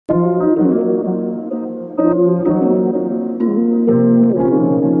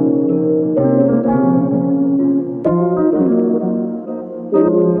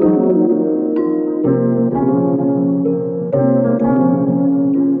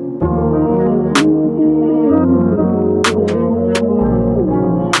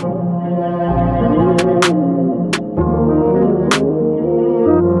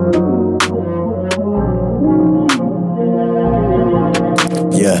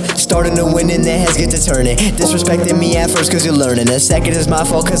Starting to win and the heads get to turning. Disrespecting me at first cause you're learning. A second is my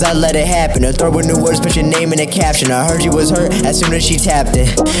fault cause I let it happen. A third with new words, put your name in a caption. I heard you was hurt as soon as she tapped in.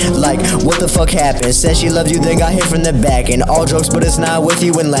 Like, what the fuck happened? Said she loved you, then got hit from the back. And all jokes, but it's not with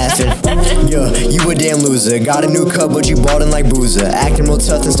you and laughing. Yeah, you a damn loser. Got a new cup, but you ballin' like Boozer. Acting real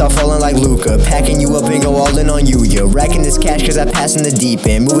tough and start falling like Luca. Packing you up and go all in on you. You're racking this cash cause I pass in the deep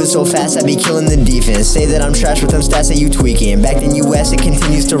end. Moving so fast, I be killing the defense. Say that I'm trash with them stats that you tweaking. Back in US, it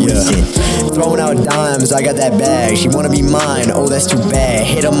continues to recent. Throwing out dimes, I got that bag. She wanna be mine, oh that's too bad.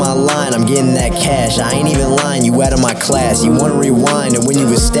 Hit on my line, I'm getting that cash. I ain't even lying, you out of my class. You wanna rewind, and when you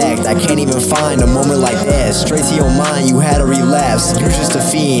was stacked, I can't even find a moment like that. Straight to your mind, you had a relapse. You're just a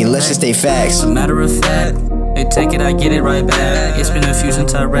fiend, let's just stay facts. As a matter of fact, they take it, I get it right back. It's been a few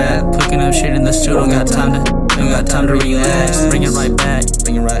since I rap. Cooking up shit in the studio, don't got time to relax. Bring it right back,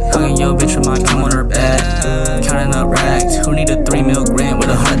 hugging your bitch with my cum on her back. Counting up racks, who need a 3 mil grant with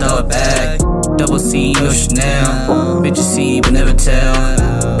 $100 bag? Double C, no Chanel. Bitches see but never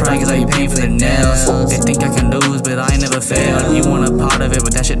tell. Probably cause I be paying for their nails. They think I can lose but I ain't never failed. You want a part of it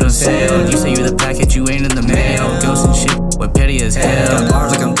but that shit don't sell. You say you the package, you ain't in the mail. Ghosts and shit, what petty as hell. Got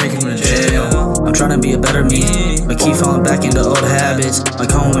bars like I'm taking to jail. I'm trying to be a better me, but keep falling back into old habits. Like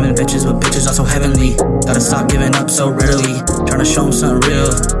calling women bitches, but bitches are so heavenly. Gotta stop giving up so readily. Trying to show them something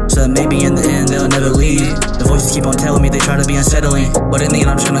real, so that maybe in the end they'll never leave. The voices keep on telling me they try to be unsettling, but in the end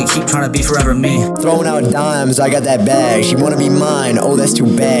I'm just gonna keep trying to be forever me. Throwing out dimes, I got that bag. She wanna be mine, oh that's too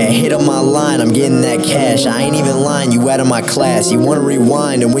bad. Hit on my line, I'm getting that cash. I ain't even lying, you out of my class. You wanna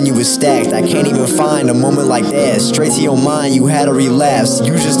rewind, and when you was stacked, I can't even find a moment like that. Straight to your mind, you had a relapse.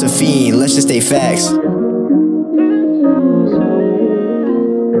 You just a fiend, let's just stay facts.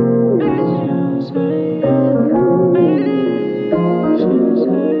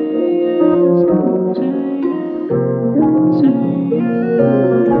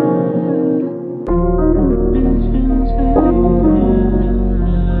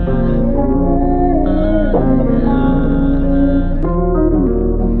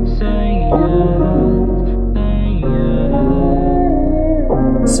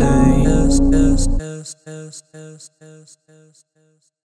 Say yes, yes, yes, yes, yes, yes, yes.